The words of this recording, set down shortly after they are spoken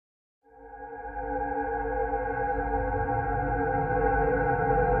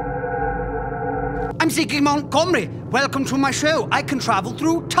James Eaton Montgomery. Welcome to my show. I can travel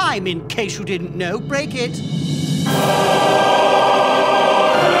through time, in case you didn't know. Break it.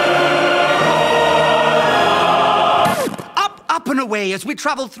 Up and away as we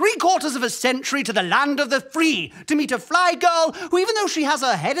travel 3/4 of a century to the land of the free to meet a fly girl who, even though she has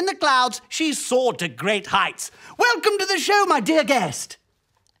her head in the clouds, she's soared to great heights. Welcome to the show, my dear guest.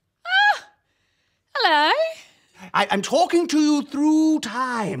 Hello. I'm talking to you through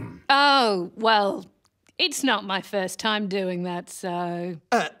time. Oh, well, it's not my first time doing that, so...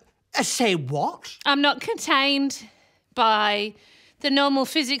 Say what? I'm not contained by the normal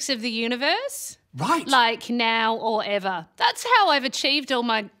physics of the universe. Right. Like now or ever. That's how I've achieved all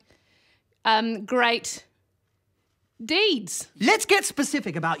my great deeds. Let's get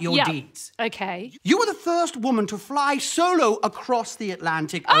specific about your deeds. Okay. You were the first woman to fly solo across the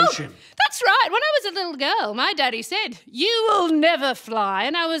Atlantic Ocean. That's right. When I was a little girl, my daddy said, "You will never fly."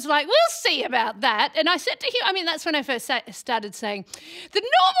 And I was like, "We'll see about that." And I said to him, I mean, that's when I first started saying, "The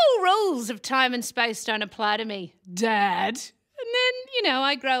normal rules of time and space don't apply to me, Dad." And then, you know,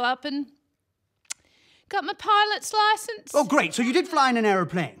 I grow up and got my pilot's license. Oh, great. So you did fly in an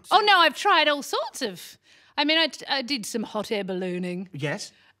aeroplane? Oh, no, I've tried all sorts of... I mean, I did some hot air ballooning.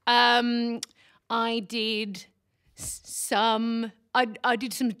 Yes. I did some... I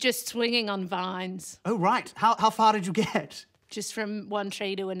did some just swinging on vines. Oh, right. How far did you get? Just from one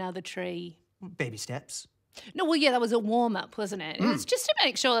tree to another tree. Baby steps. No, well, yeah, that was a warm-up, wasn't it? It was just to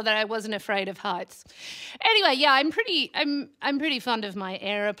make sure that I wasn't afraid of heights. Anyway, yeah, I'm pretty fond of my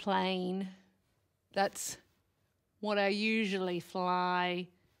aeroplane. That's what I usually fly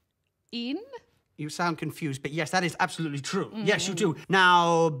in. You sound confused, but yes, that is absolutely true. Yes, you do.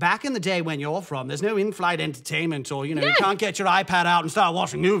 Now, back in the day when you're from, there's no in-flight entertainment or, you know, you can't get your iPad out and start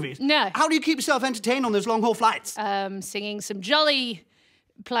watching movies. No. How do you keep yourself entertained on those long-haul flights? Singing some jolly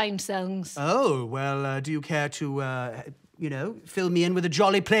plane songs. Oh, well, do you care to, you know, fill me in with a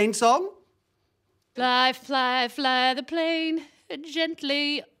jolly plane song? Fly, fly, fly the plane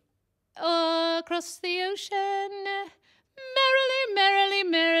gently across the ocean. Merrily, merrily,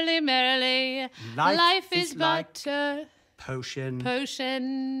 merrily, merrily. Life is but a potion.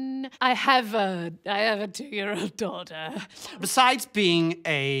 I have a 2-year-old daughter. Besides being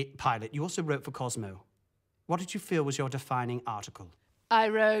a pilot, you also wrote for Cosmo. What did you feel was your defining article? I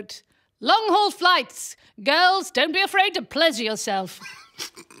wrote, "Long-haul flights. Girls, don't be afraid to pleasure yourself."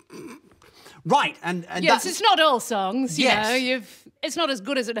 Right, and yes, it's not all songs, you Yes. know. It's not as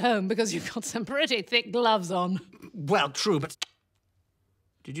good as at home because you've got some pretty thick gloves on. Well, true, but...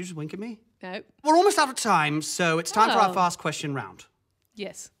 Did you just wink at me? No. We're almost out of time, so it's time for our fast question round.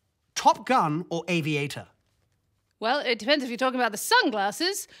 Yes. Top Gun or Aviator? Well, it depends if you're talking about the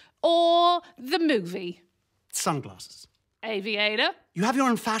sunglasses or the movie. Sunglasses. Aviator. You have your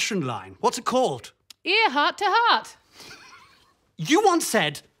own fashion line. What's it called? Ear, heart to heart. You once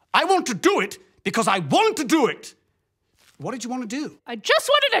said, "I want to do it because I want to do it." What did you want to do? I just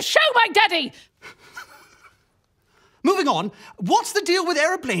wanted to show my daddy. Moving on, what's the deal with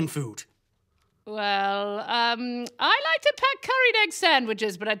aeroplane food? Well, I like to pack curried egg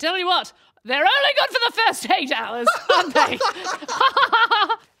sandwiches, but I tell you what, they're only good for the first 8 hours, aren't they?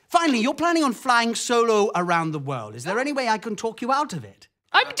 Finally, you're planning on flying solo around the world. Is there any way I can talk you out of it?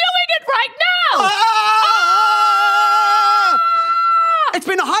 I'm doing it right now! Ah! It's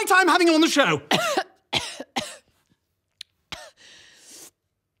been a high time having you on the show.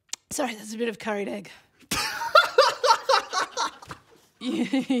 Sorry, that's a bit of curried egg.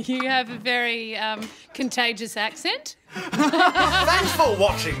 You have a very contagious accent. Thanks for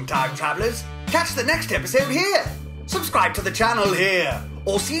watching, Time Travellers. Catch the next episode here. Subscribe to the channel here.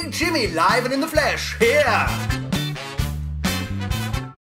 Or see Jimmy live and in the flesh here.